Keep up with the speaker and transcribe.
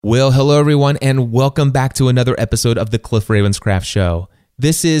Well, hello everyone, and welcome back to another episode of the Cliff Ravenscraft Show.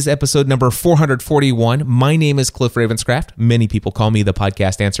 This is episode number 441. My name is Cliff Ravenscraft. Many people call me the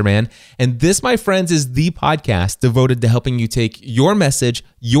podcast answer man. And this, my friends, is the podcast devoted to helping you take your message,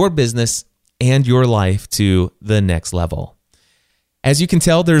 your business, and your life to the next level. As you can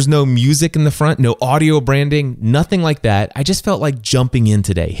tell, there's no music in the front, no audio branding, nothing like that. I just felt like jumping in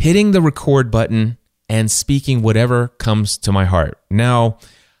today, hitting the record button and speaking whatever comes to my heart. Now,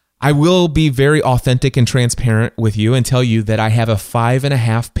 I will be very authentic and transparent with you and tell you that I have a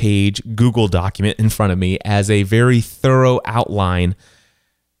 5.5-page Google document in front of me as a very thorough outline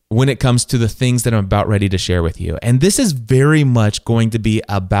when it comes to the things that I'm about ready to share with you. And this is very much going to be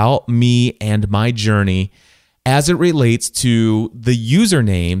about me and my journey as it relates to the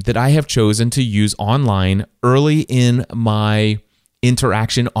username that I have chosen to use online early in my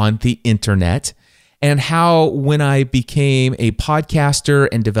interaction on the internet, and how when I became a podcaster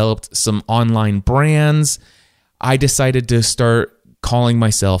and developed some online brands, I decided to start calling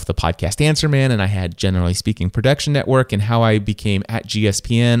myself the Podcast Answer Man, and I had Generally Speaking Production Network, and how I became at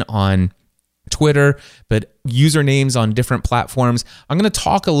GSPN on Twitter, but usernames on different platforms. I'm going to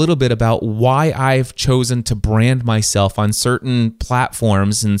talk a little bit about why I've chosen to brand myself on certain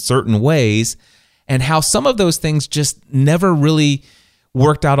platforms in certain ways, and how some of those things just never really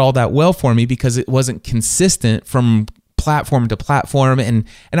worked out all that well for me because it wasn't consistent from platform to platform. And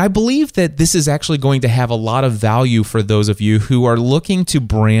I believe that this is actually going to have a lot of value for those of you who are looking to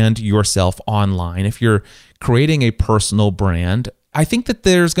brand yourself online. If you're creating a personal brand, I think that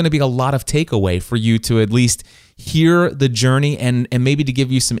there's going to be a lot of takeaway for you to at least hear the journey and maybe to give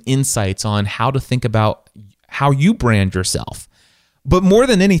you some insights on how to think about how you brand yourself. But more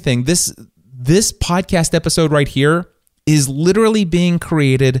than anything, this podcast episode right here is literally being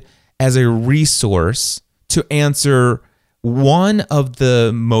created as a resource to answer one of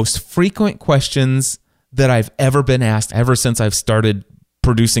the most frequent questions that I've ever been asked ever since I've started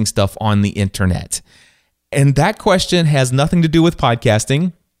producing stuff on the internet. And that question has nothing to do with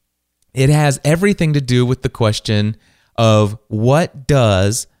podcasting. It has everything to do with the question of what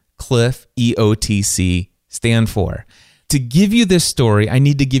does CliffEOTC stand for? To give you this story, I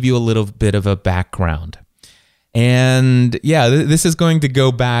need to give you a little bit of a background. And yeah, this is going to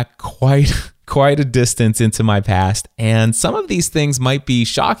go back quite a distance into my past. And some of these things might be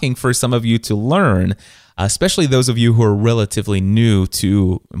shocking for some of you to learn, especially those of you who are relatively new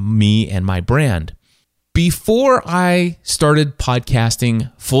to me and my brand. Before I started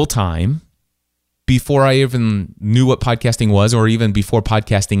podcasting full time, before I even knew what podcasting was, or even before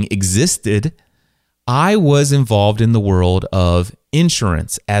podcasting existed, I was involved in the world of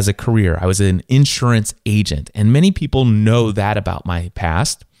insurance as a career. I was an insurance agent, and many people know that about my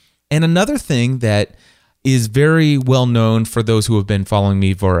past. And another thing that is very well known for those who have been following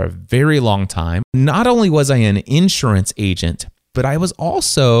me for a very long time, not only was I an insurance agent, but I was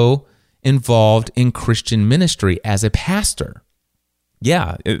also involved in Christian ministry as a pastor.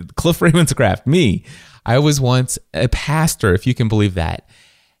 Yeah, Cliff Ravenscraft, me. I was once a pastor, if you can believe that.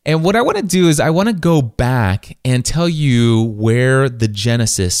 And what I want to do is I want to go back and tell you where the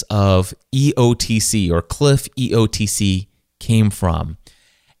genesis of EOTC or CliffEOTC came from.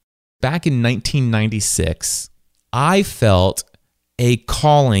 Back in 1996, I felt a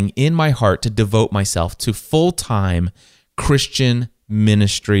calling in my heart to devote myself to full-time Christian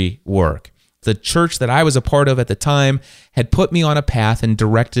ministry work. The church that I was a part of at the time had put me on a path and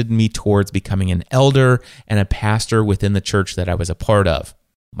directed me towards becoming an elder and a pastor within the church that I was a part of.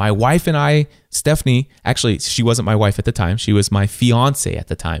 My wife and I, Stephanie, actually, she wasn't my wife at the time. She was my fiance at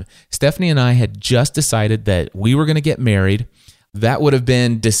the time. Stephanie and I had just decided that we were going to get married. That would have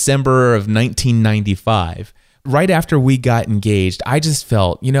been December of 1995. Right after we got engaged, I just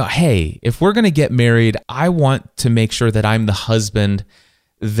felt, hey, if we're going to get married, I want to make sure that I'm the husband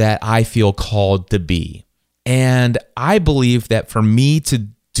that I feel called to be. And I believe that for me to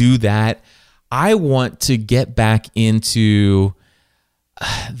do that, I want to get back into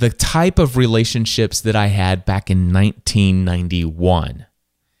the type of relationships that I had back in 1991.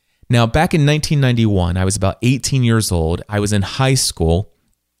 Now, back in 1991, I was about 18 years old. I was in high school,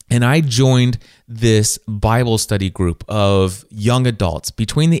 and I joined this Bible study group of young adults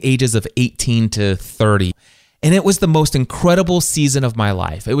between the ages of 18 to 30. And it was the most incredible season of my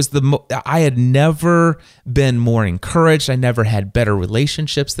life. It was I had never been more encouraged. I never had better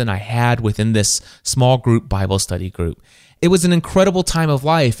relationships than I had within this small group Bible study group. It was an incredible time of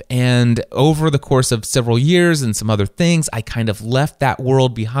life, and over the course of several years and some other things, I kind of left that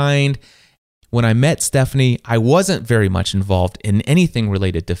world behind. When I met Stephanie, I wasn't very much involved in anything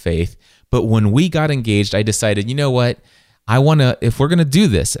related to faith, but when we got engaged, I decided, you know what? if we're going to do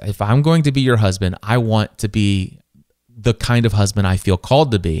this, if I'm going to be your husband, I want to be the kind of husband I feel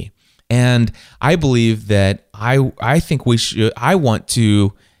called to be. And I believe that I want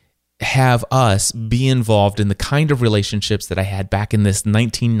to have us be involved in the kind of relationships that I had back in this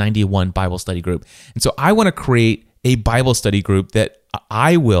 1991 Bible study group. And so I want to create a Bible study group that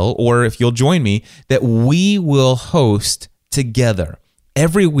I will, or if you'll join me, that we will host together.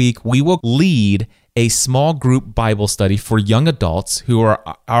 Every week, we will lead a small group Bible study for young adults who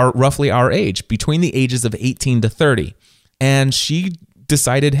are roughly our age, between the ages of 18 to 30. And she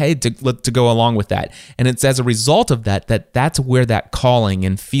decided, hey, to go along with that. And it's as a result of that's where that calling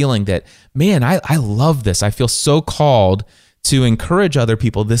and feeling that, man, I love this. I feel so called to encourage other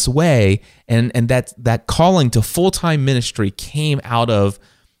people this way. And that calling to full-time ministry came out of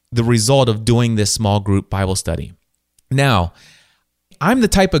the result of doing this small group Bible study. Now, I'm the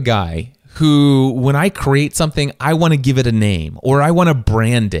type of guy who, when I create something, I want to give it a name or I want to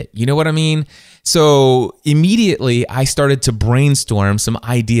brand it. You know what I mean? So immediately I started to brainstorm some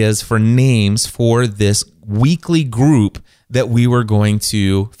ideas for names for this weekly group that we were going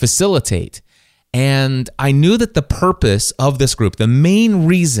to facilitate. And I knew that the purpose of this group, the main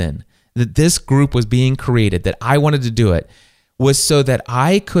reason that this group was being created, that I wanted to do it, was so that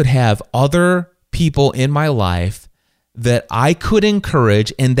I could have other people in my life that I could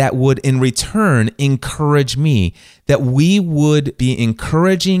encourage and that would in return encourage me, that we would be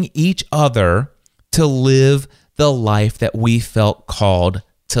encouraging each other to live the life that we felt called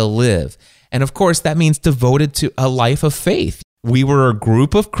to live. And of course, that means devoted to a life of faith. We were a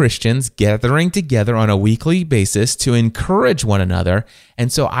group of Christians gathering together on a weekly basis to encourage one another.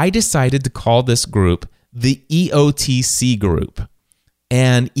 And so I decided to call this group the EOTC group.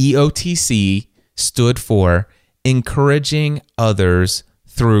 And EOTC stood for Encouraging Others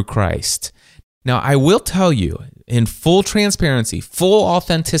Through Christ. Now, I will tell you in full transparency, full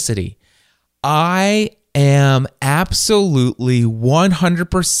authenticity, I am absolutely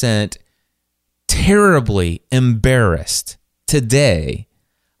 100% terribly embarrassed today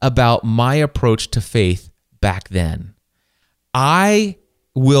about my approach to faith back then. I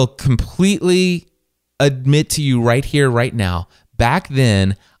will completely admit to you right here, right now, back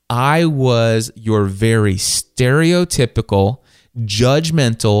then, I was your very stereotypical,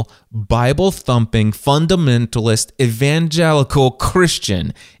 judgmental, Bible-thumping, fundamentalist, evangelical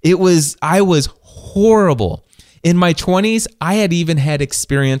Christian. I was horrible. In my 20s, I had even had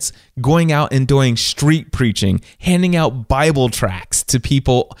experience going out and doing street preaching, handing out Bible tracts to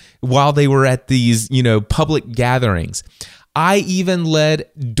people while they were at these, public gatherings. I even led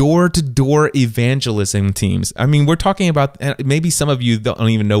door-to-door evangelism teams. I mean, we're talking about, maybe some of you don't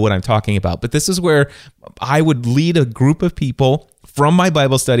even know what I'm talking about, but this is where I would lead a group of people from my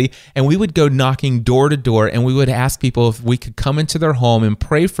Bible study, and we would go knocking door to door, and we would ask people if we could come into their home and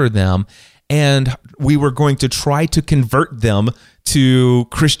pray for them, and we were going to try to convert them to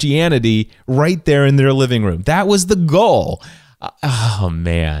Christianity right there in their living room. That was the goal. Oh,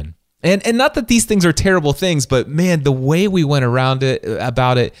 man. And not that these things are terrible things, but man, the way we went about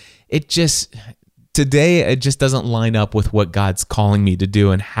it, today it just doesn't line up with what God's calling me to do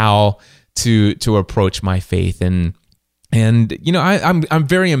and how to approach my faith. And I'm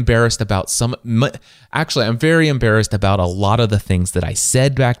very embarrassed about I'm very embarrassed about a lot of the things that I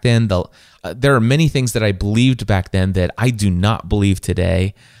said back then. There are many things that I believed back then that I do not believe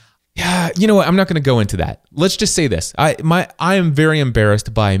today. Yeah, you know what? I'm not going to go into that. Let's just say this. I am very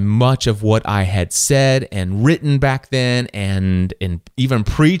embarrassed by much of what I had said and written back then and even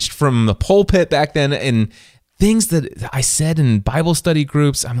preached from the pulpit back then, and things that I said in Bible study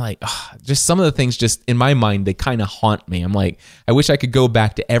groups. I'm like, just some of the things just in my mind, they kind of haunt me. I'm like, I wish I could go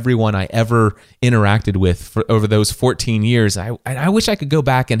back to everyone I ever interacted with over those 14 years. I wish I could go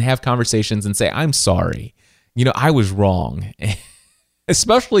back and have conversations and say, I'm sorry. I was wrong.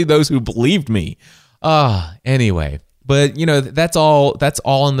 Especially those who believed me. Anyway, but that's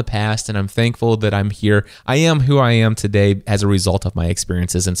all in the past, and I'm thankful that I'm here. I am who I am today as a result of my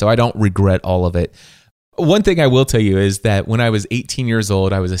experiences, and so I don't regret all of it. One thing I will tell you is that when I was 18 years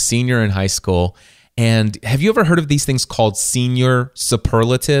old, I was a senior in high school, and have you ever heard of these things called senior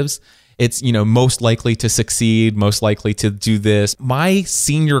superlatives? It's, most likely to succeed, most likely to do this. My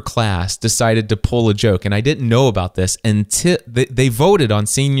senior class decided to pull a joke, and I didn't know about this until they voted on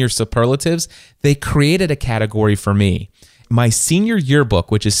senior superlatives. They created a category for me. My senior yearbook,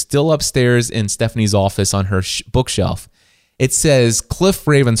 which is still upstairs in Stephanie's office on her bookshelf, it says Cliff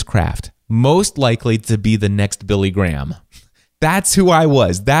Ravenscraft, most likely to be the next Billy Graham. That's who I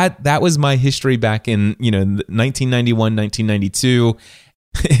was. That was my history back in 1991, 1992.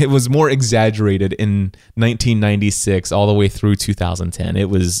 it was more exaggerated in 1996 all the way through 2010. It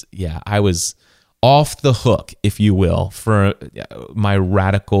was, I was off the hook, if you will, for my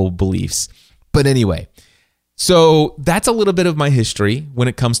radical beliefs. But anyway, so that's a little bit of my history when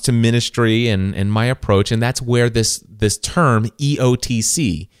it comes to ministry and my approach. And that's where this term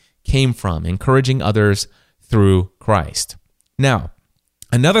EOTC came from, encouraging others through Christ. Now,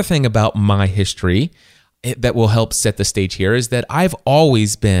 another thing about my history that will help set the stage here is that I've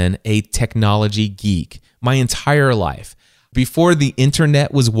always been a technology geek my entire life. Before the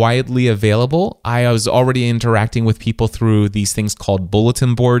internet was widely available, I was already interacting with people through these things called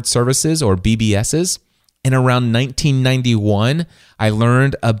bulletin board services or BBSs. And around 1991, I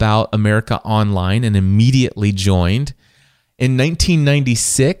learned about America Online and immediately joined. In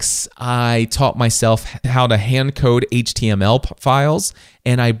 1996, I taught myself how to hand code HTML files,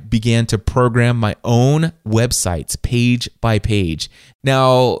 and I began to program my own websites page by page.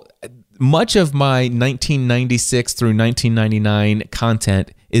 Now, much of my 1996 through 1999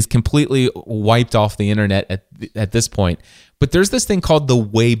 content is completely wiped off the internet at this point. But there's this thing called the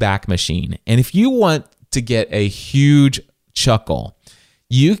Wayback Machine. And if you want to get a huge chuckle,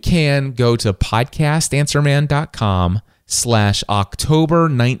 you can go to podcastanswerman.com/October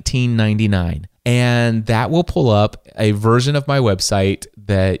 1999. And that will pull up a version of my website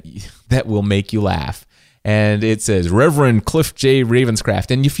that will make you laugh. And it says Reverend Cliff J.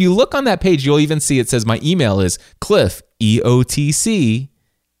 Ravenscraft. And if you look on that page, you'll even see it says my email is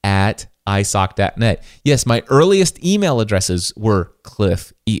CliffEOTC@isoc.net. Yes, my earliest email addresses were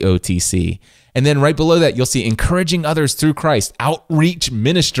CliffEOTC. And then right below that, you'll see Encouraging Others Through Christ, Outreach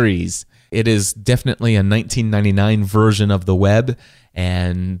Ministries. It is definitely a 1999 version of the web.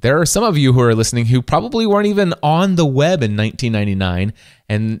 And there are some of you who are listening who probably weren't even on the web in 1999.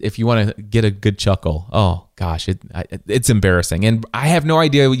 And if you want to get a good chuckle, oh gosh, it's embarrassing. And I have no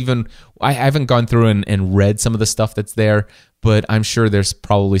idea I haven't gone through and read some of the stuff that's there, but I'm sure there's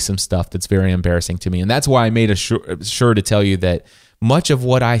probably some stuff that's very embarrassing to me. And that's why I made sure to tell you that much of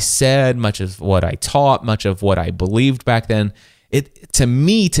what I said, much of what I taught, much of what I believed back then, to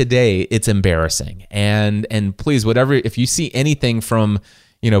me today, it's embarrassing. And please, if you see anything from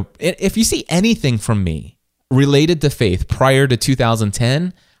me related to faith prior to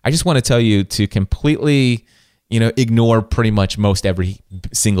 2010, I just want to tell you to completely, ignore pretty much most every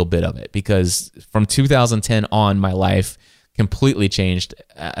single bit of it, because from 2010 on, my life completely changed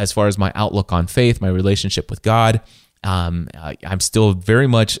as far as my outlook on faith, my relationship with God. I'm still very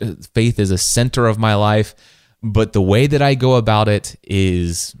much, faith is a center of my life. But the way that I go about it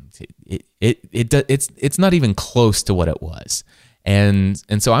is it's not even close to what it was, and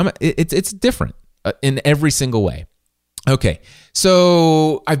so it's different in every single way. Okay,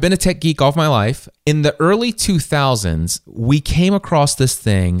 so I've been a tech geek all of my life. In the early 2000s, we came across this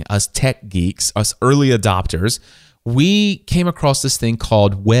thing, us tech geeks, us early adopters. We came across this thing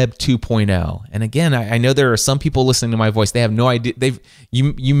called Web 2.0. And again, I know there are some people listening to my voice. They have no idea.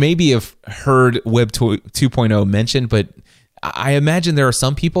 You maybe have heard Web 2.0 mentioned, but I imagine there are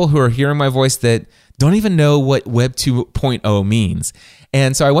some people who are hearing my voice that don't even know what Web 2.0 means.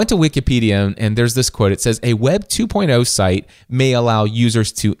 And so I went to Wikipedia, and there's this quote. It says, a Web 2.0 site may allow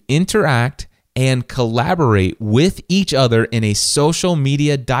users to interact and collaborate with each other in a social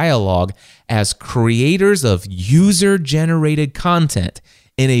media dialogue as creators of user-generated content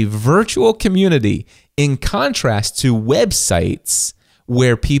in a virtual community, in contrast to websites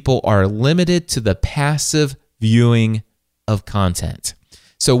where people are limited to the passive viewing of content.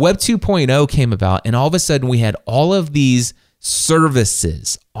 So Web 2.0 came about, and all of a sudden we had all of these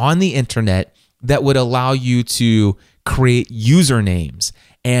services on the internet that would allow you to create usernames.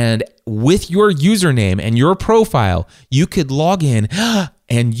 And with your username and your profile, you could log in,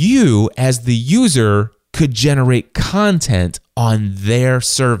 and you, as the user, could generate content on their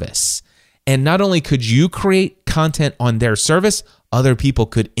service. And not only could you create content on their service, other people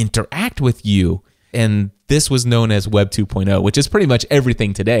could interact with you. And this was known as Web 2.0, which is pretty much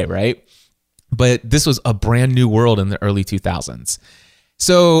everything today, right? But this was a brand new world in the early 2000s.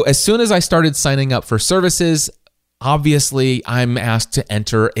 So as soon as I started signing up for services, obviously, I'm asked to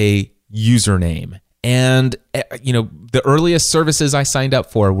enter a username. And, the earliest services I signed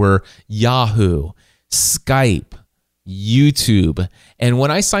up for were Yahoo, Skype, YouTube. And when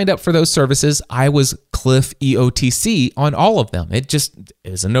I signed up for those services, I was CliffEOTC on all of them. It just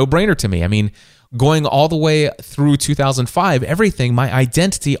is a no-brainer to me. I mean, going all the way through 2005, everything, my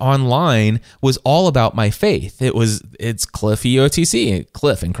identity online was all about my faith. It's CliffEOTC,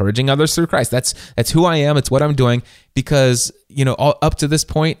 Cliff, encouraging others through Christ. That's who I am. It's what I'm doing because, up to this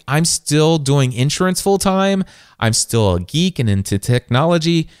point, I'm still doing insurance full time. I'm still a geek and into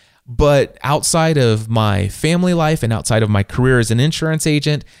technology. But outside of my family life and outside of my career as an insurance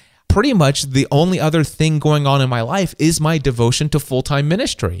agent, pretty much the only other thing going on in my life is my devotion to full-time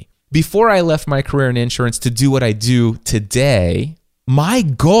ministry. Before I left my career in insurance to do what I do today, my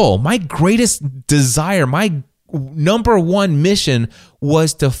goal, my greatest desire, my number one mission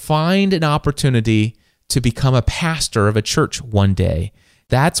was to find an opportunity to become a pastor of a church one day.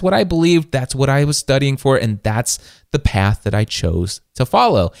 That's what I believed, that's what I was studying for, and that's the path that I chose to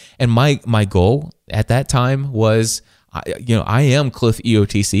follow. And my goal at that time was, I am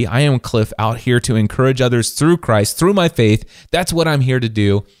CliffEOTC. I am Cliff out here to encourage others through Christ, through my faith. That's what I'm here to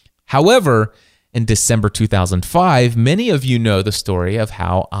do. However, in December 2005, many of you know the story of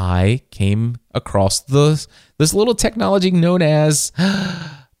how I came across this little technology known as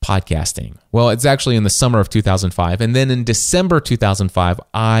podcasting. Well, it's actually in the summer of 2005. And then in December 2005,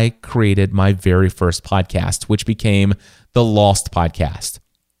 I created my very first podcast, which became the Lost Podcast.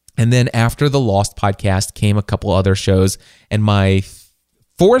 And then after the Lost Podcast came a couple other shows. And my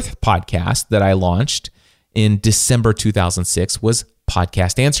fourth podcast that I launched in December 2006 was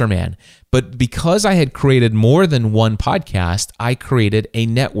Podcast Answer Man. But because I had created more than one podcast, I created a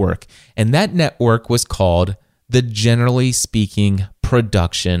network. And that network was called the Generally Speaking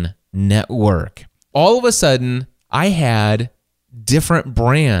Production Network. All of a sudden, I had different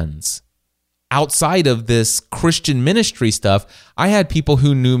brands. Outside of this Christian ministry stuff, I had people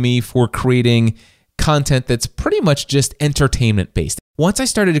who knew me for creating content that's pretty much just entertainment based. Once I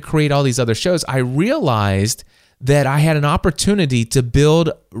started to create all these other shows, I realized that I had an opportunity to build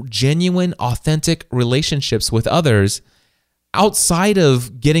genuine, authentic relationships with others outside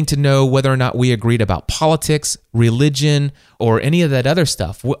of getting to know whether or not we agreed about politics, religion, or any of that other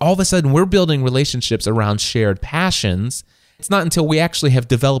stuff. All of a sudden, we're building relationships around shared passions. It's not until we actually have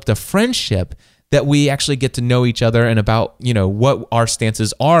developed a friendship that we actually get to know each other and about, what our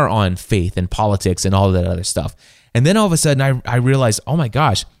stances are on faith and politics and all of that other stuff. And then all of a sudden, I realized, oh my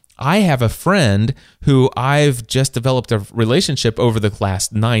gosh, I have a friend who I've just developed a relationship over the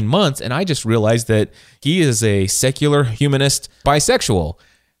last 9 months, and I just realized that he is a secular humanist bisexual.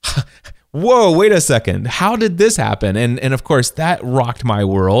 Whoa, wait a second. How did this happen? And of course, that rocked my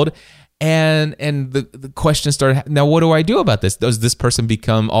world. And the question started, now what do I do about this? Does this person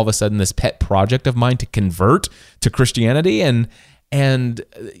become all of a sudden this pet project of mine to convert to Christianity? And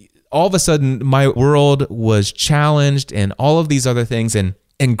all of a sudden, my world was challenged and all of these other things, and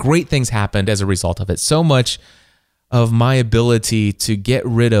great things happened as a result of it. So much of my ability to get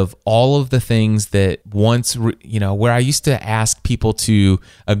rid of all of the things that once, where I used to ask people to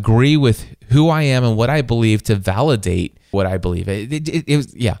agree with who I am and what I believe to validate what I believe. It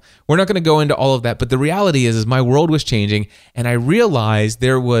was, we're not going to go into all of that, but the reality is my world was changing, and I realized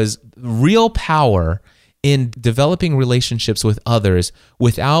there was real power in developing relationships with others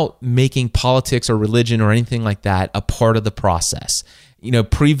without making politics or religion or anything like that a part of the process.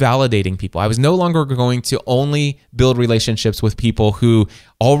 Pre-validating people. I was no longer going to only build relationships with people who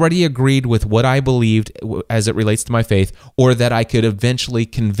already agreed with what I believed as it relates to my faith, or that I could eventually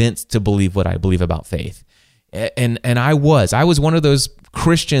convince to believe what I believe about faith. And I was one of those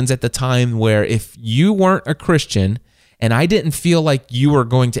Christians at the time where if you weren't a Christian and I didn't feel like you were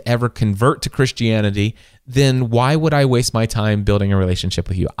going to ever convert to Christianity, then why would I waste my time building a relationship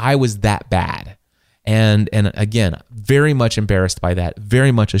with you? I was that bad. And again, very much embarrassed by that,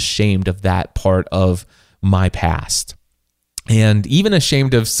 very much ashamed of that part of my past. And even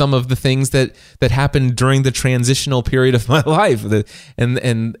ashamed of some of the things that happened during the transitional period of my life,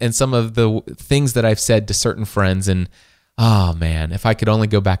 and some of the things that I've said to certain friends. And oh man, if I could only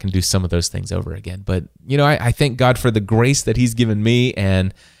go back and do some of those things over again. But I thank God for the grace that He's given me,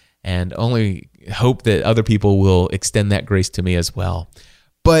 and only hope that other people will extend that grace to me as well.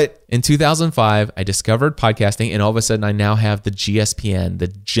 But in 2005, I discovered podcasting, and all of a sudden I now have the GSPN, the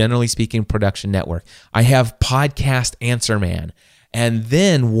Generally Speaking Production Network. I have Podcast Answer Man. And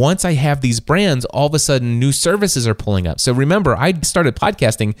then once I have these brands, all of a sudden new services are pulling up. So remember, I started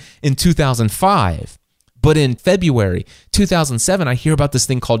podcasting in 2005, but in February 2007, I hear about this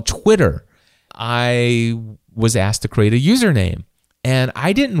thing called Twitter. I was asked to create a username, and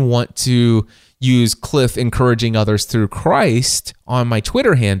I didn't want to use Cliff encouraging others through Christ on my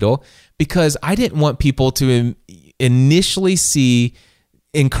Twitter handle because I didn't want people to initially see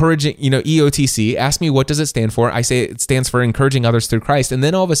encouraging, EOTC, ask me what does it stand for. I say it stands for encouraging others through Christ, and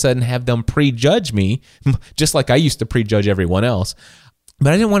then all of a sudden have them prejudge me, just like I used to prejudge everyone else.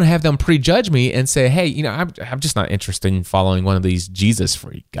 But I didn't want to have them prejudge me and say, hey, I'm just not interested in following one of these Jesus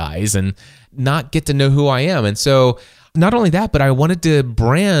freak guys and not get to know who I am. And so not only that, but I wanted to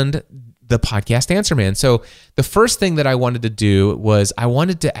brand the podcast Answer Man. So the first thing that I wanted to do was I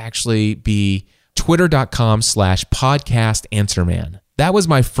wanted to actually be twitter.com/podcast Answer Man. That was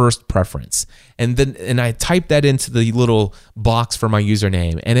my first preference. And I typed that into the little box for my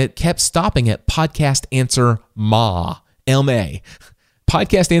username, and it kept stopping at podcast answer ma, M-A.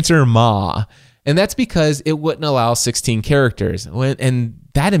 Podcast answer ma. And that's because it wouldn't allow 16 characters. And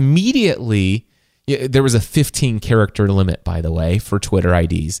that immediately, there was a 15 character limit, by the way, for Twitter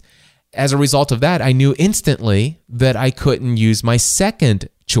IDs. As a result of that, I knew instantly that I couldn't use my second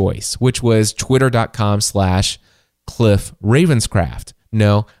choice, which was twitter.com/CliffRavenscraft.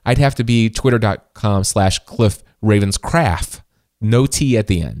 No, I'd have to be twitter.com/CliffRavenscraft. No T at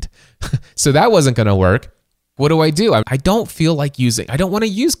the end. So that wasn't going to work. What do? I don't feel like I don't want to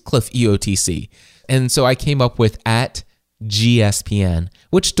use CliffEOTC. And so I came up with @GSPN,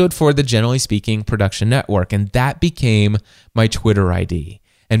 which stood for the Generally Speaking Production Network. And that became my Twitter ID.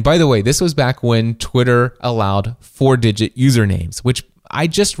 And by the way, this was back when Twitter allowed 4-digit usernames, which I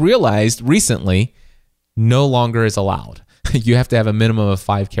just realized recently no longer is allowed. You have to have a minimum of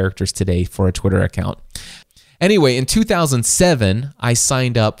 5 characters today for a Twitter account. Anyway, in 2007, I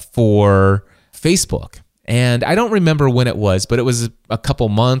signed up for Facebook. And I don't remember when it was, but it was a couple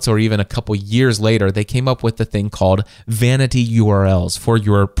months or even a couple years later, they came up with the thing called vanity URLs for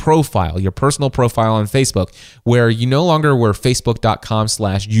your profile, your personal profile on Facebook, where you no longer were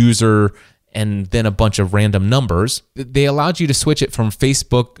facebook.com/user and then a bunch of random numbers. They allowed you to switch it from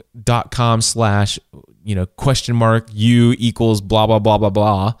facebook.com/?u equals blah, blah, blah, blah,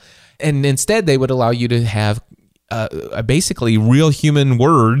 blah. And instead, they would allow you to have basically real human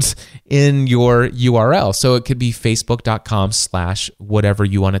words in your URL. So it could be facebook.com/whatever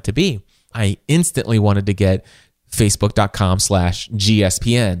you want it to be. I instantly wanted to get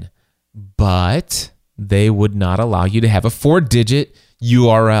facebook.com/GSPN, but they would not allow you to have a 4-digit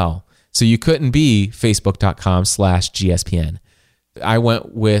URL. So you couldn't be facebook.com/GSPN. I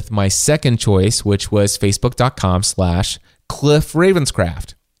went with my second choice, which was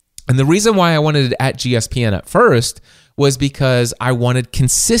facebook.com/CliffRavenscraft. And the reason why I wanted it @GSPN at first was because I wanted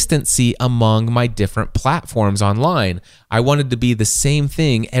consistency among my different platforms online. I wanted to be the same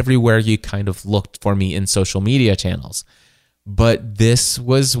thing everywhere you kind of looked for me in social media channels. But this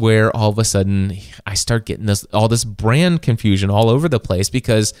was where all of a sudden I start getting all this brand confusion all over the place,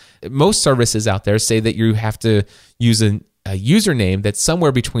 because most services out there say that you have to use a username that's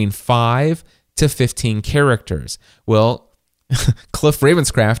somewhere between 5 to 15 characters. Well, Cliff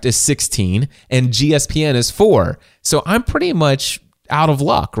Ravenscraft is 16 and GSPN is 4. So I'm pretty much out of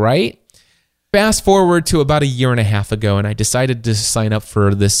luck, right? Fast forward to about a year and a half ago, and I decided to sign up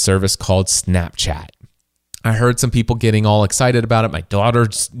for this service called Snapchat. I heard some people getting all excited about it. My daughter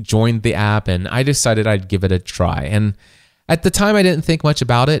joined the app, and I decided I'd give it a try. And at the time, I didn't think much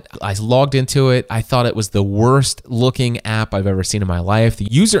about it. I logged into it. I thought it was the worst looking app I've ever seen in my life. The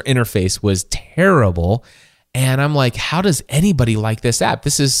user interface was terrible. And I'm like, how does anybody like this app?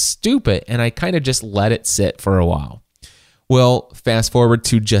 This is stupid. And I kind of just let it sit for a while. Well, fast forward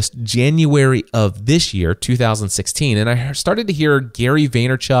to just January of this year, 2016, and I started to hear Gary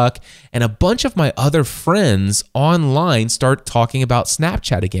Vaynerchuk and a bunch of my other friends online start talking about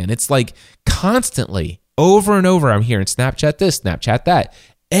Snapchat again. It's like constantly, over and over, I'm hearing Snapchat this, Snapchat that.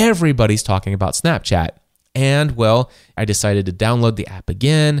 Everybody's talking about Snapchat. And well, I decided to download the app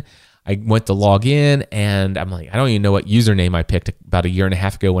again. I went to log in, and I'm like, I don't even know what username I picked about a year and a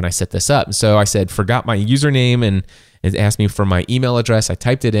half ago when I set this up. And so I said, forgot my username, and it asked me for my email address. I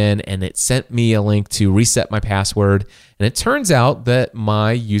typed it in, and it sent me a link to reset my password. And it turns out that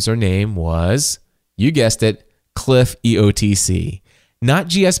my username was, you guessed it, CliffEOTC. Not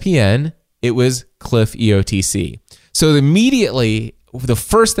GSPN, it was CliffEOTC. So immediately, the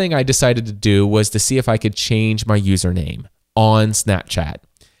first thing I decided to do was to see if I could change my username on Snapchat.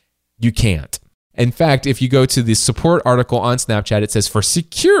 You can't. In fact, if you go to the support article on Snapchat, it says, for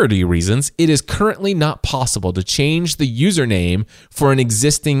security reasons, it is currently not possible to change the username for an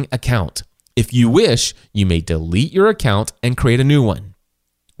existing account. If you wish, you may delete your account and create a new one.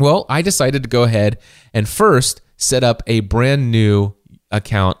 Well, I decided to go ahead and first set up a brand new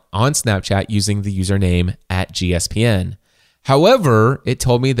account on Snapchat using the username @GSPN. However, it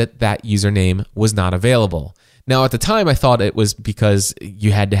told me that that username was not available. Now, at the time, I thought it was because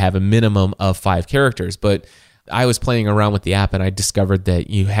you had to have a minimum of 5 characters, but I was playing around with the app and I discovered that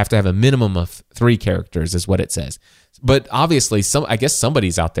you have to have a minimum of 3 characters is what it says. But obviously, I guess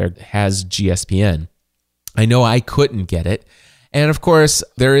somebody's out there has GSPN. I know I couldn't get it. And of course,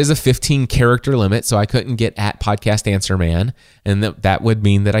 there is a 15 character limit, so I couldn't get at Podcast Answer Man, and that would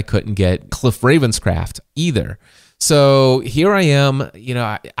mean that I couldn't get Cliff Ravenscraft either. So here I am,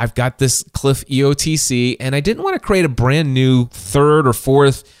 I've got this CliffEOTC, and I didn't want to create a brand new 3rd or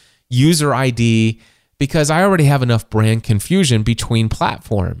 4th user ID because I already have enough brand confusion between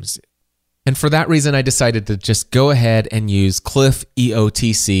platforms. And for that reason, I decided to just go ahead and use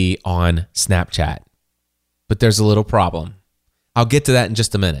CliffEOTC on Snapchat. But there's a little problem. I'll get to that in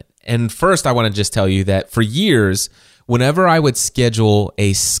just a minute. And first, I want to just tell you that for years, whenever I would schedule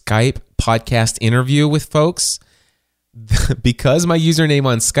a Skype podcast interview with folks, because my username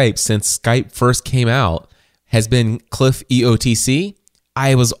on Skype since Skype first came out has been CliffEOTC,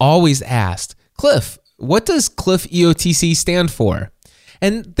 I was always asked, Cliff, what does CliffEOTC stand for?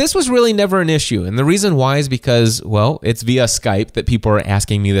 And this was really never an issue. And the reason why is because, well, it's via Skype that people are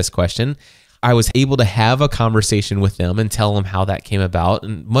asking me this question. I was able to have a conversation with them and tell them how that came about,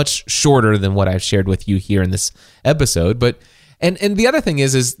 and much shorter than what I've shared with you here in this episode. But and the other thing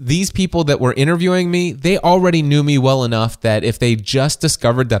is these people that were interviewing me, they already knew me well enough that if they just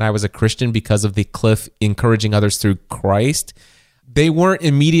discovered that I was a Christian because of the Cliff encouraging others through Christ, they weren't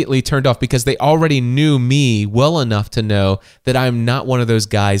immediately turned off because they already knew me well enough to know that I'm not one of those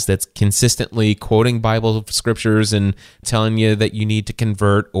guys that's consistently quoting Bible scriptures and telling you that you need to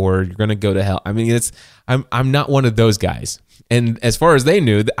convert or you're going to go to hell. I mean, I'm not one of those guys. And as far as they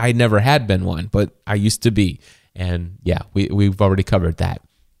knew, I never had been one, but I used to be. And yeah, we've already covered that.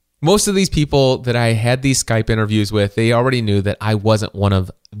 Most of these people that I had these Skype interviews with, they already knew that I wasn't one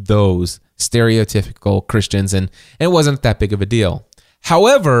of those stereotypical Christians, and it wasn't that big of a deal.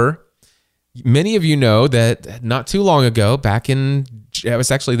 However, many of you know that not too long ago, it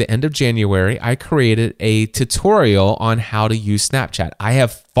was actually the end of January, I created a tutorial on how to use Snapchat. I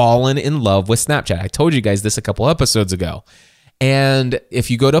have fallen in love with Snapchat. I told you guys this a couple episodes ago. And if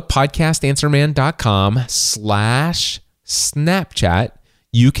you go to podcastanswerman.com/Snapchat,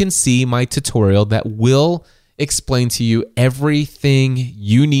 you can see my tutorial that will explain to you everything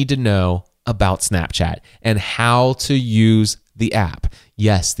you need to know about Snapchat and how to use the app.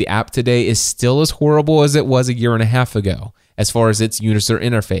 Yes, the app today is still as horrible as it was a year and a half ago as far as its user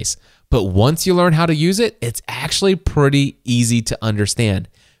interface. But once you learn how to use it, it's actually pretty easy to understand.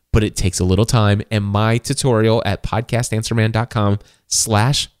 But it takes a little time, and my tutorial at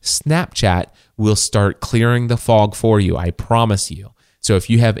podcastanswerman.com/Snapchat will start clearing the fog for you. I promise you. So if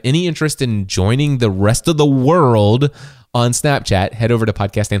you have any interest in joining the rest of the world on Snapchat, head over to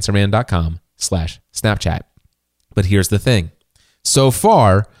podcastanswerman.com/Snapchat. But here's the thing. So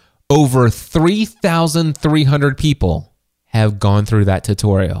far, over 3,300 people have gone through that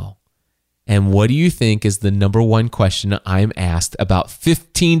tutorial. And what do you think is the number one question I'm asked about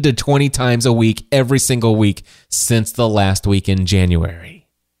 15 to 20 times a week, every single week since the last week in January?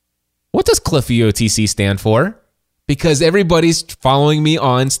 What does CliffEOTC stand for? Because everybody's following me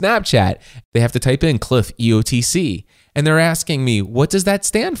on Snapchat. They have to type in CliffEOTC. And they're asking me, what does that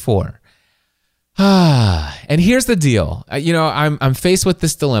stand for? And here's the deal. I'm faced with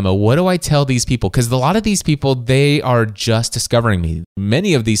this dilemma. What do I tell these people? Because a lot of these people, they are just discovering me.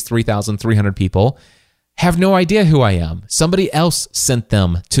 Many of these 3,300 people have no idea who I am. Somebody else sent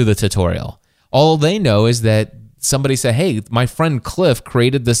them to the tutorial. All they know is that somebody said, hey, my friend Cliff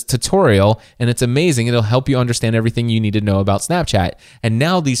created this tutorial and it's amazing. It'll help you understand everything you need to know about Snapchat. And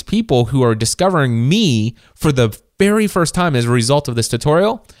now these people who are discovering me for the very first time as a result of this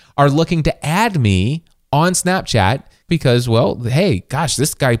tutorial are looking to add me on Snapchat because, well, hey, gosh,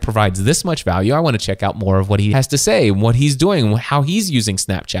 this guy provides this much value. I want to check out more of what he has to say, what he's doing, how he's using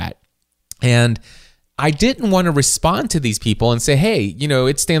Snapchat. And I didn't want to respond to these people and say, hey,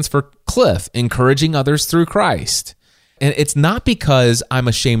 it stands for Cliff, encouraging others through Christ. And it's not because I'm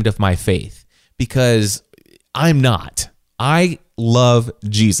ashamed of my faith, because I'm not. I love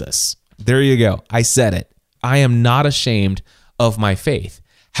Jesus. There you go. I said it. I am not ashamed of my faith.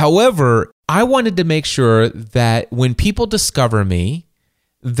 However, I wanted to make sure that when people discover me,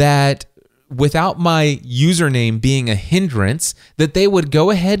 that without my username being a hindrance, that they would go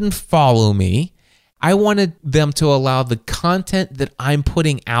ahead and follow me. I wanted them to allow the content that I'm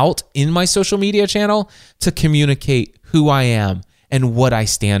putting out in my social media channel to communicate who I am and what I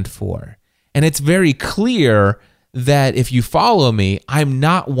stand for. And it's very clear that if you follow me, I'm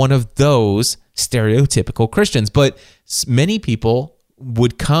not one of those stereotypical Christians. But many people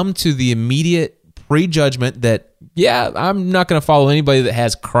would come to the immediate prejudgment that, yeah, I'm not going to follow anybody that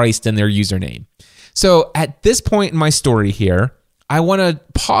has Christ in their username. So at this point in my story here, I want to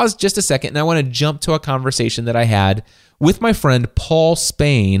pause just a second and I want to jump to a conversation that I had with my friend Paul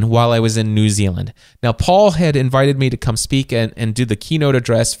Spain while I was in New Zealand. Now, Paul had invited me to come speak and do the keynote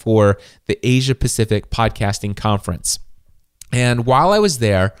address for the Asia Pacific Podcasting Conference. And while I was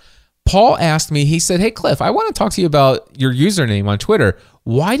there, Paul asked me, he said, "Hey, Cliff, I want to talk to you about your username on Twitter.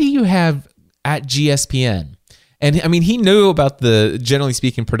 Why do you have @GSPN?" And I mean, he knew about the Generally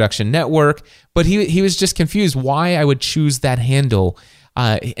Speaking Production Network, but he was just confused why I would choose that handle.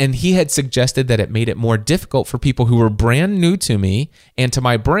 And he had suggested that it made it more difficult for people who were brand new to me and to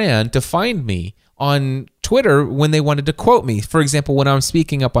my brand to find me on Twitter when they wanted to quote me. For example, when I'm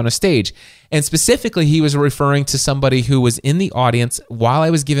speaking up on a stage. And specifically, he was referring to somebody who was in the audience while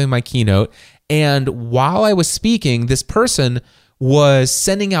I was giving my keynote. And while I was speaking, this person was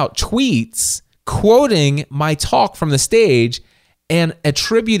sending out tweets quoting my talk from the stage and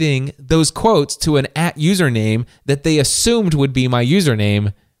attributing those quotes to an @username that they assumed would be my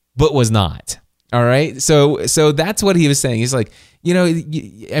username, but was not. All right. So that's what he was saying. He's like,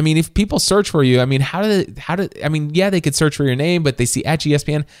 I mean, if people search for you, I mean, yeah, they could search for your name, but they see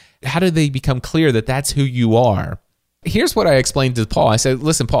 @GSPN. How do they become clear that that's who you are? Here's what I explained to Paul. I said,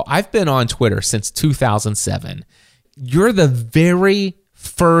 listen, Paul, I've been on Twitter since 2007. You're the very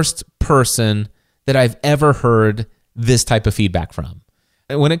first person that I've ever heard this type of feedback from.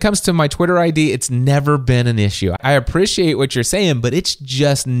 When it comes to my Twitter ID, it's never been an issue. I appreciate what you're saying, but it's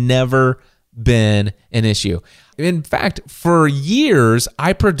just never been an issue. In fact, for years,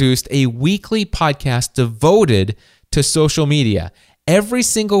 I produced a weekly podcast devoted to social media. Every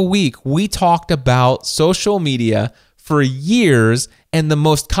single week, we talked about social media for years, and the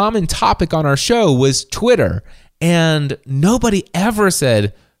most common topic on our show was Twitter. And nobody ever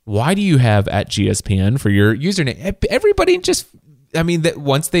said, "Why do you have @GSPN for your username?" Everybody just, that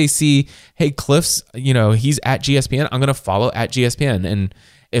once they see, hey, Cliff's, he's @GSPN, I'm going to follow @GSPN. And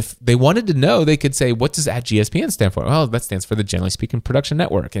if they wanted to know, they could say, what does @GSPN stand for? Well, that stands for the Generally Speaking Production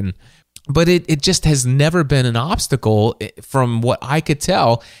Network. But it just has never been an obstacle from what I could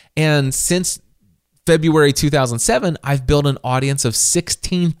tell. And since February 2007, I've built an audience of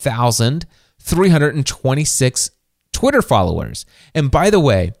 16,326 Twitter followers. And by the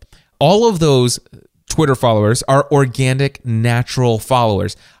way, all of those Twitter followers are organic, natural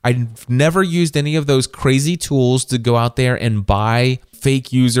followers. I've never used any of those crazy tools to go out there and buy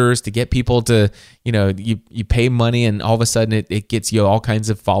fake users to get people to, you pay money and all of a sudden it gets you all kinds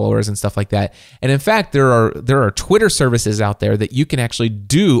of followers and stuff like that. And in fact, there are Twitter services out there that you can actually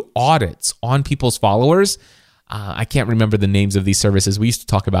do audits on people's followers. I can't remember the names of these services. We used to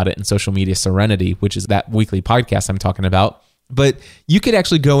talk about it in Social Media Serenity, which is that weekly podcast I'm talking about. But you could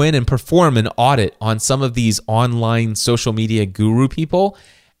actually go in and perform an audit on some of these online social media guru people,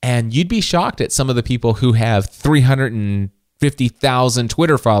 and you'd be shocked at some of the people who have 350,000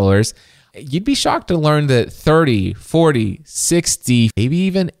 Twitter followers. You'd be shocked to learn that 30, 40, 60, maybe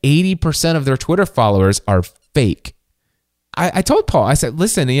even 80% of their Twitter followers are fake. I told Paul, I said,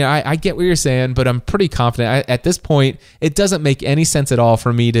 listen, I get what you're saying, but I'm pretty confident. At this point, it doesn't make any sense at all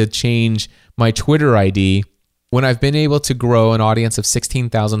for me to change my Twitter ID when I've been able to grow an audience of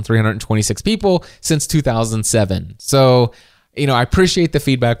 16,326 people since 2007. So, I appreciate the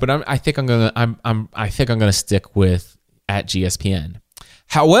feedback, but I think I'm gonna stick with @GSPN.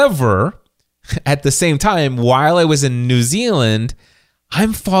 However, at the same time, while I was in New Zealand,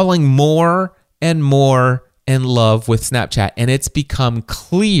 I'm falling more and more in love with Snapchat, and it's become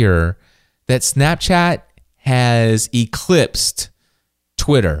clear that Snapchat has eclipsed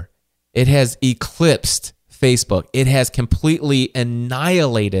Twitter. It has eclipsed Facebook. It has completely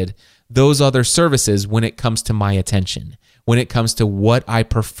annihilated those other services when it comes to my attention, when it comes to what I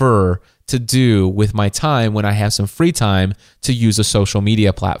prefer to do with my time when I have some free time to use a social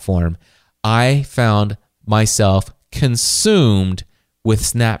media platform. I found myself consumed with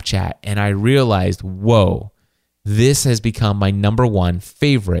Snapchat, and I realized, whoa, this has become my number one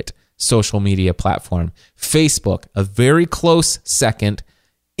favorite social media platform. Facebook, a very close second.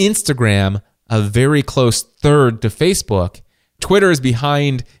 Instagram, a very close third to Facebook. Twitter is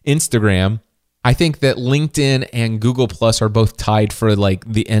behind Instagram. I think that LinkedIn and Google Plus are both tied for like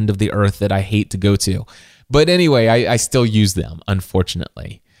the end of the earth that I hate to go to. But anyway, I still use them,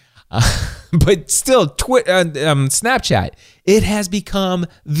 unfortunately. But still, Snapchat, it has become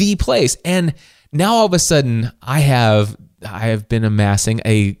the place. And now all of a sudden, I have been amassing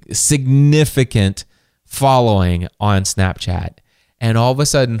a significant following on Snapchat. And all of a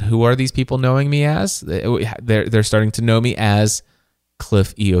sudden, who are these people knowing me as? They're starting to know me as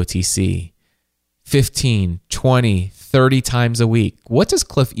CliffEOTC. 15, 20, 30 times a week. What does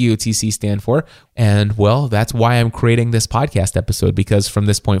CliffEOTC stand for? And well, that's why I'm creating this podcast episode, because from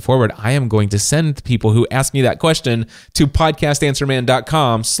this point forward, I am going to send people who ask me that question to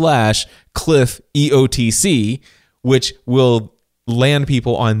podcastanswerman.com/CliffEOTC, which will land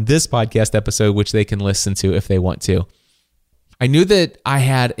people on this podcast episode, which they can listen to if they want to. I knew that I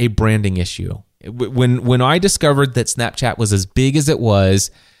had a branding issue. When I discovered that Snapchat was as big as it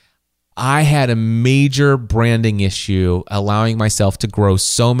was, I had a major branding issue allowing myself to grow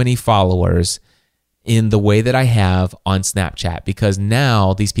so many followers in the way that I have on Snapchat, because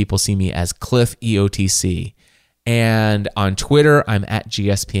now these people see me as CliffEOTC. And on Twitter, I'm at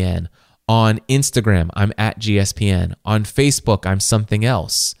GSPN. On Instagram, I'm at GSPN. On Facebook, I'm something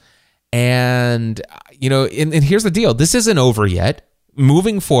else. And, and here's the deal. This isn't over yet.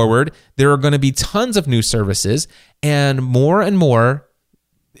 Moving forward, there are going to be tons of new services, and more,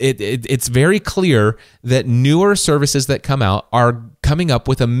 it's very clear that newer services that come out are coming up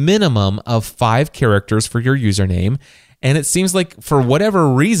with a minimum of 5 characters for your username. And it seems like for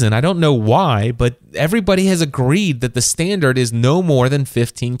whatever reason, I don't know why, but everybody has agreed that the standard is no more than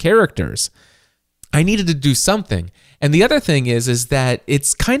 15 characters. I needed to do something. And the other thing is that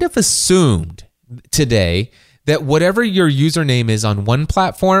it's kind of assumed today that whatever your username is on one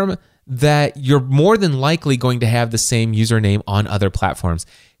platform, that you're more than likely going to have the same username on other platforms.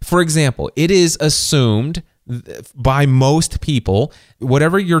 For example, it is assumed by most people,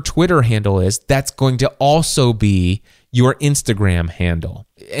 whatever your Twitter handle is, that's going to also be your Instagram handle.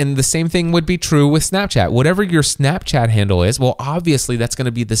 And the same thing would be true with Snapchat. Whatever your Snapchat handle is, well, obviously that's going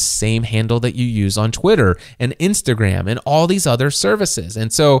to be the same handle that you use on Twitter and Instagram and all these other services.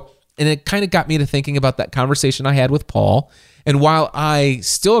 And it kind of got me to thinking about that conversation I had with Paul. And while I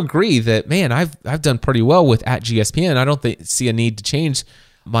still agree that, man, I've done pretty well with @GSPN, I don't see a need to change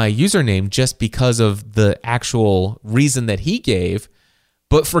my username just because of the actual reason that he gave.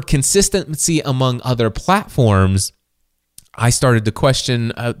 But for consistency among other platforms, I started to question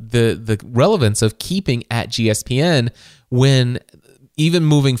the relevance of keeping @GSPN when even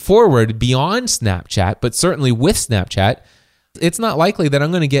moving forward beyond Snapchat, but certainly with Snapchat, it's not likely that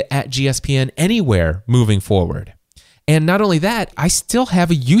I'm going to get @GSPN anywhere moving forward. And not only that, I still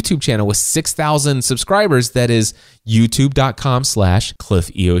have a YouTube channel with 6,000 subscribers that is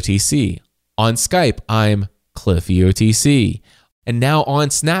youtube.com/CliffEOTC. On Skype, I'm CliffEOTC. And now on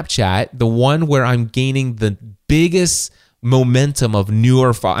Snapchat, the one where I'm gaining the biggest momentum of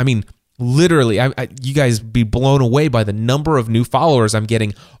newer literally, you guys be blown away by the number of new followers I'm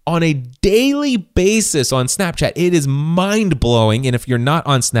getting on a daily basis on Snapchat. It is mind-blowing. And if you're not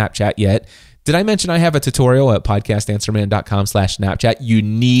on Snapchat yet, did I mention I have a tutorial at podcastanswerman.com/Snapchat? You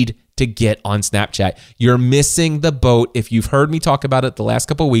need to get on Snapchat. You're missing the boat. If you've heard me talk about it the last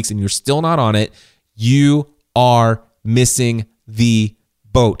couple of weeks and you're still not on it, you are missing the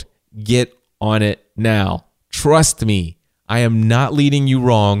boat. Get on it now. Trust me, I am not leading you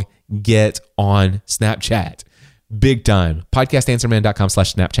wrong. Get on Snapchat. Big time.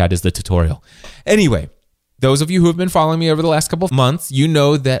 Podcastanswerman.com/Snapchat is the tutorial. Anyway, those of you who have been following me over the last couple of months, you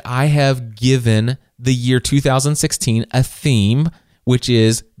know that I have given the year 2016 a theme, which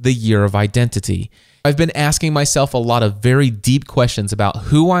is the year of identity. I've been asking myself a lot of very deep questions about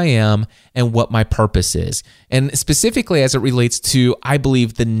who I am and what my purpose is. And specifically as it relates to, I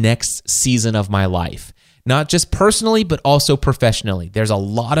believe, the next season of my life. Not just personally, but also professionally. There's a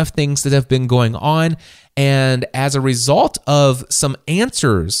lot of things that have been going on. And as a result of some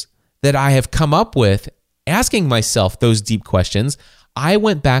answers that I have come up with, asking myself those deep questions, I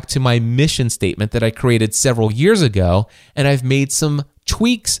went back to my mission statement that I created several years ago, and I've made some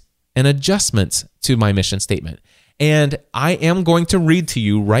tweaks and adjustments to my mission statement. And I am going to read to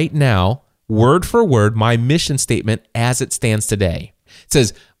you right now, word for word, my mission statement as it stands today. It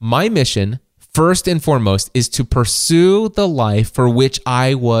says, my mission, first and foremost, is to pursue the life for which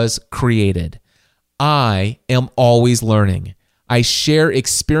I was created. I am always learning. I share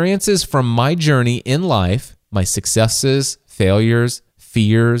experiences from my journey in life, my successes, failures,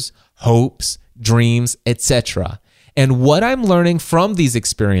 fears, hopes, dreams, etc. And what I'm learning from these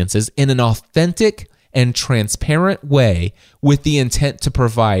experiences in an authentic and transparent way with the intent to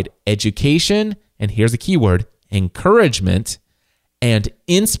provide education, and here's the key word, encouragement, and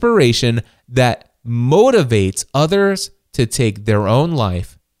inspiration that motivates others to take their own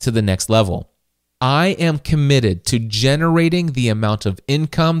life to the next level. I am committed to generating the amount of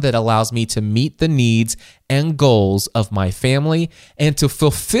income that allows me to meet the needs and goals of my family and to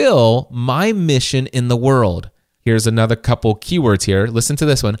fulfill my mission in the world. Here's another couple keywords here. Listen to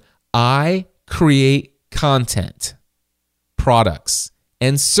this one. I create content, products,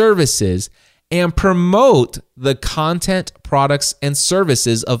 and services and promote the content, products, and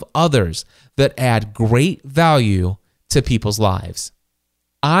services of others that add great value to people's lives.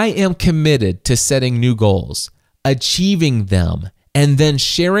 I am committed to setting new goals, achieving them, and then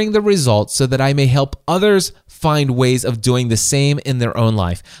sharing the results so that I may help others find ways of doing the same in their own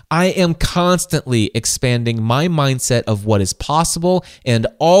life. I am constantly expanding my mindset of what is possible and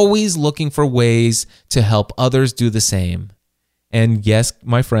always looking for ways to help others do the same. And yes,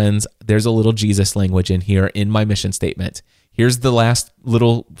 my friends, there's a little Jesus language in here in my mission statement. Here's the last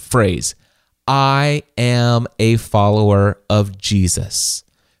little phrase. I am a follower of Jesus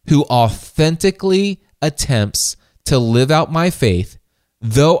who authentically attempts to live out my faith,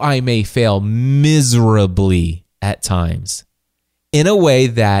 though I may fail miserably at times, in a way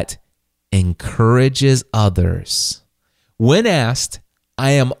that encourages others. When asked,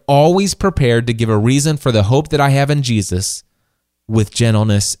 I am always prepared to give a reason for the hope that I have in Jesus with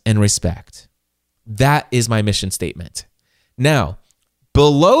gentleness and respect. That is my mission statement. Now,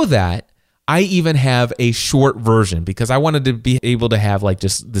 below that, I even have a short version because I wanted to be able to have like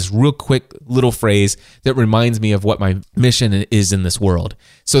just this real quick little phrase that reminds me of what my mission is in this world.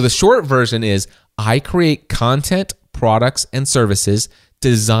 So the short version is, I create content, products, and services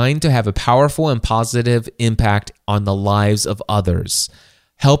designed to have a powerful and positive impact on the lives of others,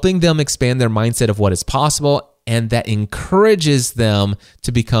 helping them expand their mindset of what is possible and that encourages them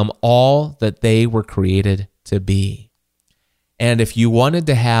to become all that they were created to be. And if you wanted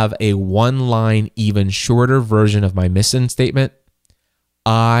to have a one-line, even shorter version of my mission statement,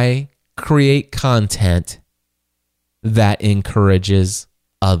 I create content that encourages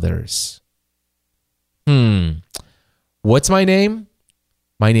others. What's my name?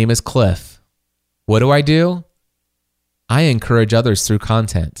 My name is Cliff. What do? I encourage others through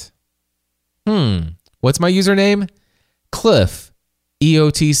content. What's my username?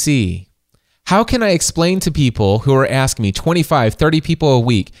 CliffEOTC. How can I explain to people who are asking me, 25, 30 people a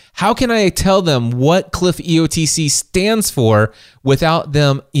week, how can I tell them what CliffEOTC stands for without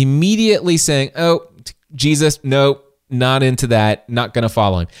them immediately saying, oh, Jesus, no, not into that, not going to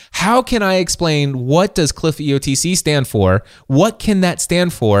follow him? How can I explain what does CliffEOTC stand for? What can that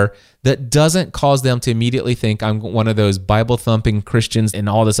stand for that doesn't cause them to immediately think I'm one of those Bible-thumping Christians and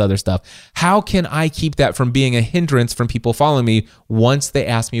all this other stuff? How can I keep that from being a hindrance from people following me once they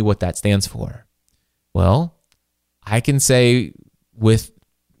ask me what that stands for? Well, I can say with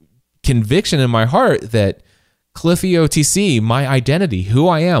conviction in my heart that CliffEOTC, my identity, who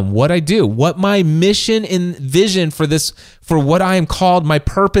I am, what I do, what my mission and vision for what I am called, my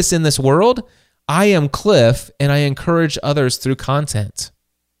purpose in this world, I am Cliff, and I encourage others through content.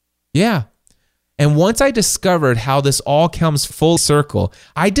 Yeah. And once I discovered how this all comes full circle,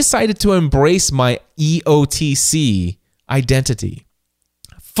 I decided to embrace my EOTC identity.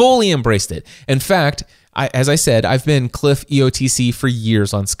 Fully embraced it. In fact, as I said, I've been CliffEOTC for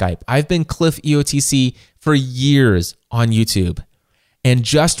years on Skype. I've been CliffEOTC for years on YouTube. And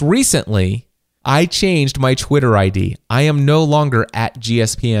just recently, I changed my Twitter ID. I am no longer at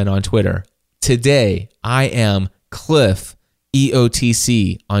GSPN on Twitter. Today, I am CliffEOTC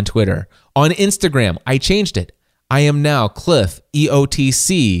on Twitter. On Instagram, I changed it. I am now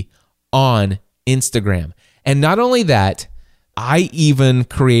CliffEOTC on Instagram. And not only that, I even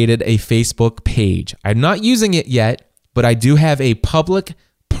created a Facebook page. I'm not using it yet, but I do have a public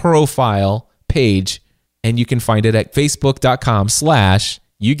profile page, and you can find it at facebook.com/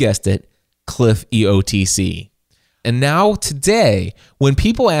 you guessed it, CliffEOTC. And now today, when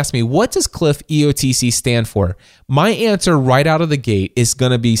people ask me, what does CliffEOTC stand for? My answer right out of the gate is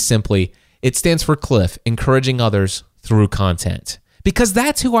going to be simply, it stands for Cliff, encouraging others through content. Because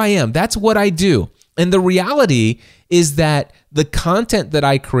that's who I am. That's what I do. And the reality is that the content that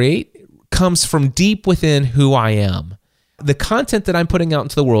I create comes from deep within who I am. The content that I'm putting out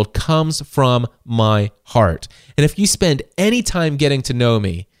into the world comes from my heart. And if you spend any time getting to know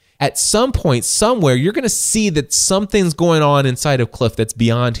me, at some point, somewhere, you're going to see that something's going on inside of Cliff that's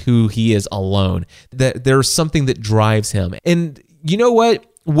beyond who he is alone, that there's something that drives him. And you know what?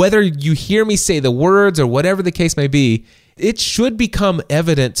 Whether you hear me say the words or whatever the case may be, it should become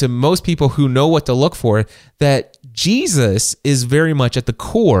evident to most people who know what to look for that Jesus is very much at the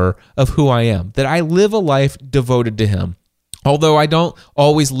core of who I am, that I live a life devoted to him. Although I don't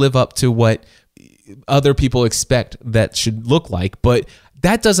always live up to what other people expect that should look like, but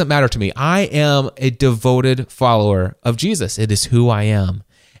that doesn't matter to me. I am a devoted follower of Jesus. It is who I am.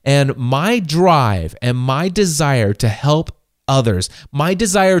 And my drive and my desire to help others. My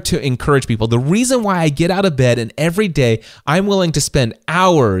desire to encourage people. The reason why I get out of bed and every day I'm willing to spend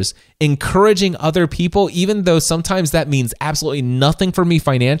hours encouraging other people, even though sometimes that means absolutely nothing for me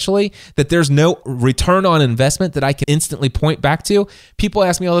financially, that there's no return on investment that I can instantly point back to. People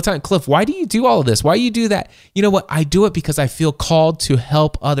ask me all the time, Cliff, why do you do all of this? Why do you do that? You know what? I do it because I feel called to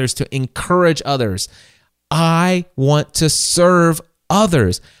help others, to encourage others. I want to serve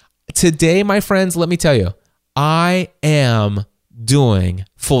others. Today, my friends, let me tell you, I am doing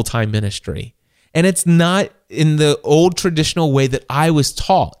full-time ministry. And it's not in the old traditional way that I was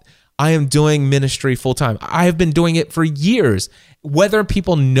taught. I am doing ministry full-time. I have been doing it for years. Whether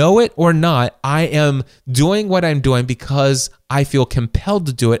people know it or not, I am doing what I'm doing because I feel compelled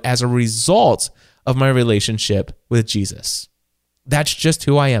to do it as a result of my relationship with Jesus. That's just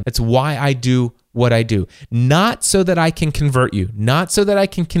who I am. It's why I do what I do. Not so that I can convert you, not so that I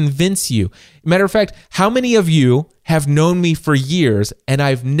can convince you. Matter of fact, how many of you have known me for years and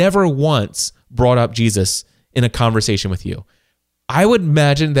I've never once brought up Jesus in a conversation with you? I would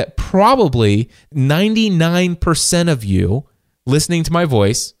imagine that probably 99% of you listening to my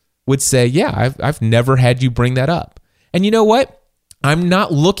voice would say, yeah, I've never had you bring that up. And you know what? I'm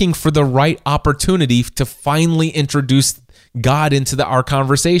not looking for the right opportunity to finally introduce God into our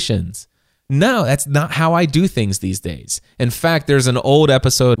conversations. No, that's not how I do things these days. In fact, there's an old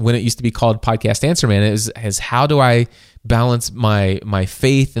episode when it used to be called Podcast Answer Man. It is how do I balance my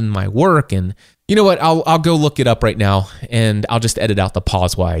faith and my work? And you know what? I'll go look it up right now, and I'll just edit out the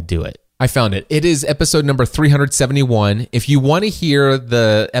pause while I do it. I found it. It is episode number 371. If you want to hear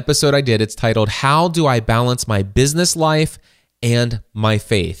the episode I did, it's titled, How Do I Balance My Business Life and My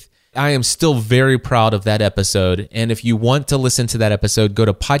Faith? I am still very proud of that episode. And if you want to listen to that episode, go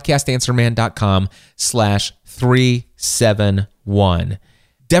to podcastanswerman.com/371.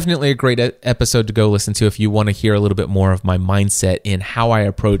 Definitely a great episode to go listen to if you want to hear a little bit more of my mindset in how I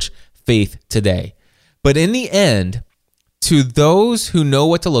approach faith today. But in the end, to those who know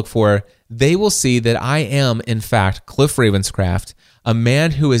what to look for, they will see that I am, in fact, Cliff Ravenscraft, a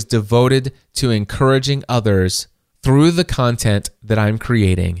man who is devoted to encouraging others through the content that I'm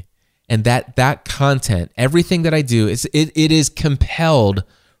creating. And that content, everything that I do, it is compelled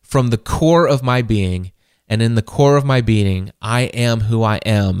from the core of my being. And in the core of my being, I am who I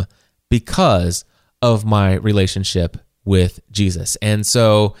am because of my relationship with Jesus. And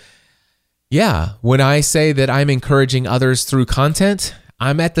so, yeah, when I say that I'm encouraging others through content,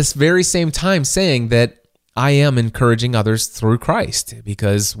 I'm at this very same time saying that I am encouraging others through Christ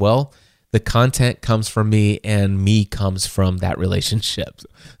because, well, the content comes from me and me comes from that relationship.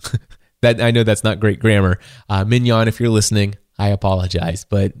 That I know that's not great grammar. Mignon, if you're listening, I apologize,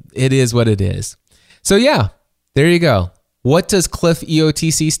 but it is what it is. So yeah, there you go. What does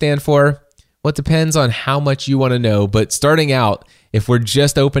CliffEOTC stand for? Well, it depends on how much you want to know, but starting out, if we're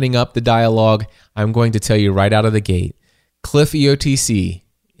just opening up the dialogue, I'm going to tell you right out of the gate, CliffEOTC,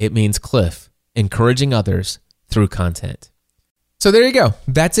 it means Cliff, encouraging others through content. So there you go.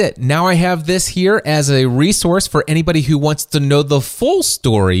 That's it. Now I have this here as a resource for anybody who wants to know the full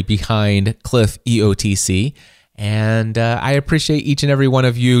story behind CliffEOTC. And I appreciate each and every one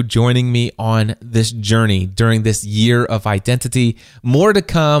of you joining me on this journey during this year of identity. More to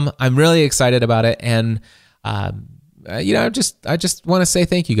come. I'm really excited about it. And, I just want to say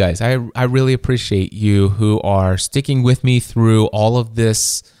thank you guys. I really appreciate you who are sticking with me through all of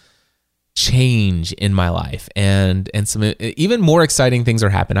this change in my life, and some even more exciting things are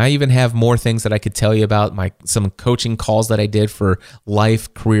happening. I even have more things that I could tell you about, some coaching calls that I did for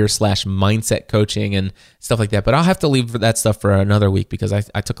life, career / mindset coaching and stuff like that. But I'll have to leave that stuff for another week because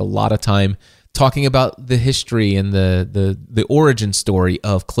I took a lot of time talking about the history and the origin story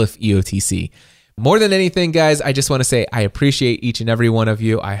of CliffEOTC. More than anything, guys, I just want to say I appreciate each and every one of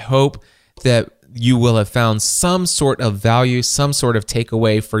you. I hope that you will have found some sort of value, some sort of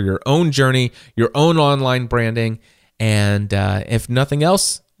takeaway for your own journey, your own online branding. And if nothing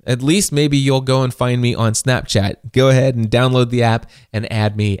else, at least maybe you'll go and find me on Snapchat. Go ahead and download the app and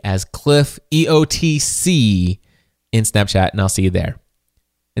add me as CliffEOTC in Snapchat, and I'll see you there.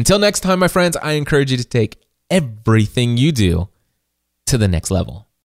 Until next time, my friends, I encourage you to take everything you do to the next level.